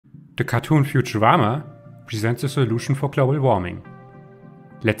The cartoon Futurama presents a solution for global warming.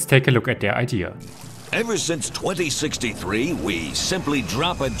 Let's take a look at their idea. Ever since 2063, we simply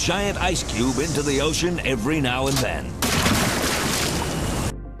drop a giant ice cube into the ocean every now and then.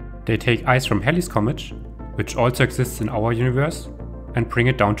 They take ice from Halley's Comet, which also exists in our universe, and bring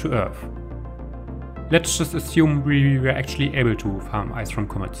it down to Earth. Let's just assume we were actually able to farm ice from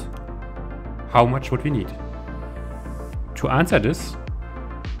comets. How much would we need? To answer this,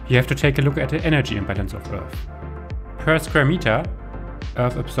 we have to take a look at the energy imbalance of Earth. Per square meter,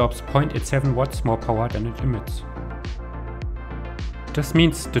 Earth absorbs 0.87 watts more power than it emits. This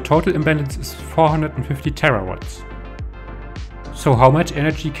means the total imbalance is 450 terawatts. So how much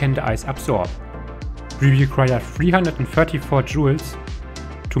energy can the ice absorb? We require 334 joules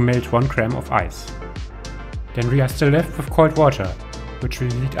to melt 1 gram of ice. Then we are still left with cold water, which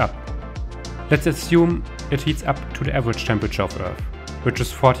will heat up. Let's assume it heats up to the average temperature of Earth, which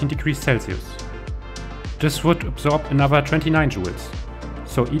is 14 degrees Celsius. This would absorb another 29 joules,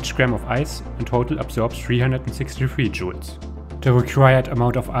 so each gram of ice in total absorbs 363 joules. The required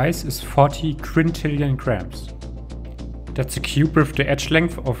amount of ice is 40 quintillion grams. That's a cube with the edge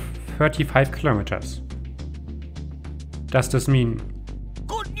length of 35 kilometers. Does this mean...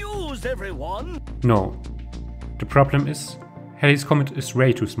 Good news, everyone! No. The problem is, Halley's Comet is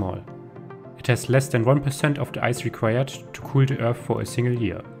way too small. It has less than 1% of the ice required to cool the Earth for a single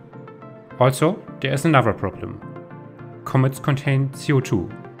year. Also, there is another problem. Comets contain CO2.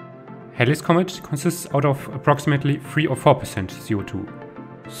 Halley's Comet consists out of approximately 3 or 4%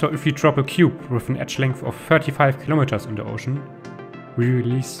 CO2. So if we drop a cube with an edge length of 35 kilometers in the ocean, we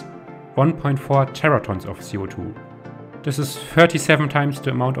release 1.4 teratons of CO2. This is 37 times the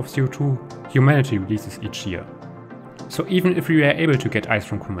amount of CO2 humanity releases each year. So even if we were able to get ice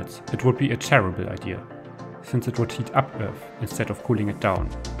from comets, it would be a terrible idea, since it would heat up Earth instead of cooling it down.